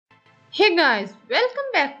Hey guys, welcome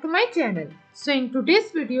back to my channel. So in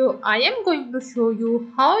today's video, I am going to show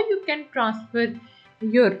you how you can transfer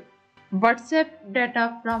your WhatsApp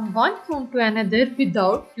data from one phone to another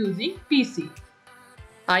without using PC.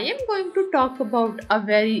 I am going to talk about a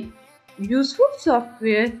very useful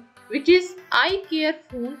software which is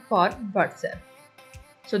iPhone for WhatsApp.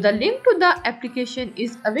 So the link to the application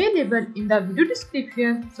is available in the video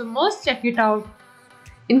description. So must check it out.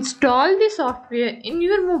 Install the software in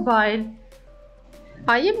your mobile.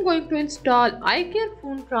 I am going to install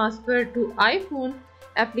iPhone transfer to iPhone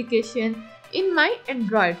application in my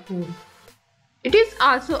Android phone. It is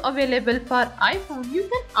also available for iPhone. You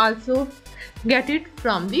can also get it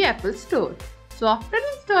from the Apple Store. So after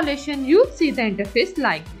installation, you'll see the interface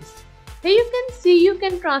like this. Here you can see you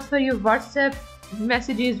can transfer your WhatsApp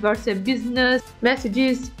messages, WhatsApp business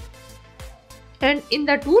messages, and in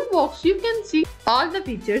the toolbox you can see all the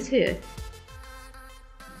features here.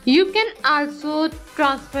 You can also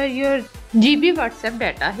transfer your GB WhatsApp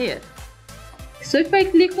data here. So if I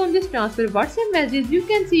click on this transfer WhatsApp messages, you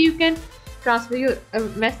can see you can transfer your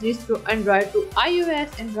messages to Android to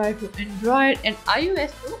iOS, Android to Android, and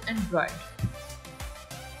iOS to Android.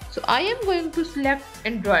 So I am going to select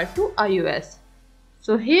Android to iOS.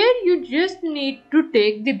 So here you just need to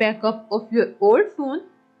take the backup of your old phone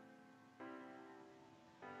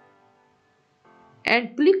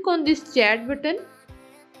and click on this chat button,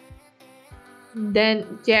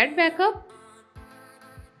 then chat backup,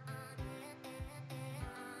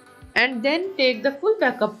 and then take the full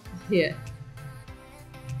backup here.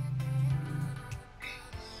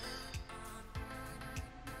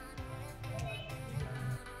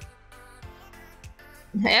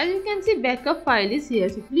 As you can see, backup file is here.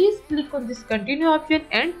 So please click on this continue option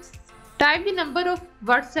and type the number of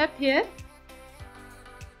WhatsApp here.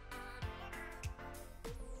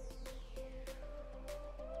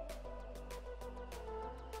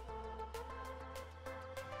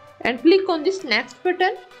 And click on this next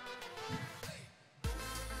button.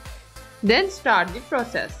 Then start the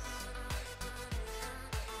process.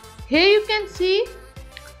 Here you can see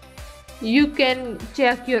you can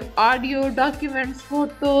check your audio, documents,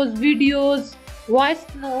 photos, videos, voice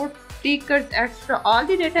notes, stickers, etc. All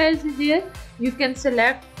the data is here. You can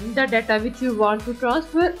select the data which you want to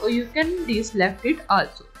transfer, or you can deselect it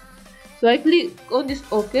also. So I click on this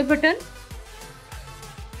OK button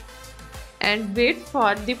and wait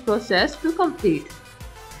for the process to complete.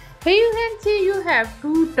 Here you can see you have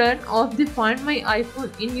to turn off the Find My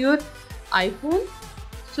iPhone in your iPhone.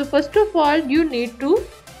 So first of all, you need to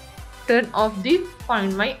turn off the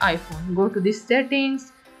Find My iPhone. Go to the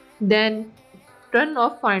settings, then turn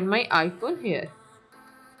off Find My iPhone here.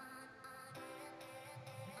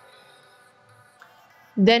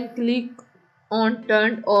 Then click on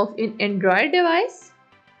Turn Off in Android device,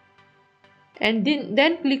 and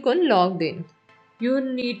then click on Logged In. You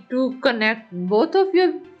need to connect both of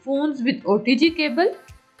your phones with OTG cable.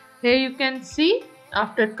 Here you can see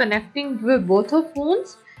after connecting with both of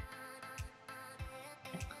phones,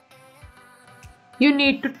 you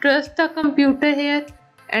need to trust the computer here,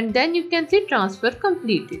 and then you can see transfer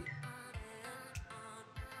completed.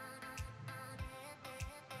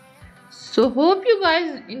 So hope you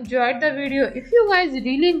guys enjoyed the video. If you guys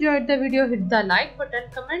really enjoyed the video, hit the like button,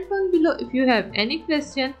 comment down below if you have any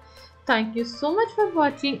question. Thank you so much for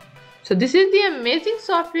watching. So this is the amazing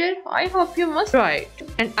software. I hope you must try it,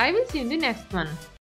 and I will see you in the next one.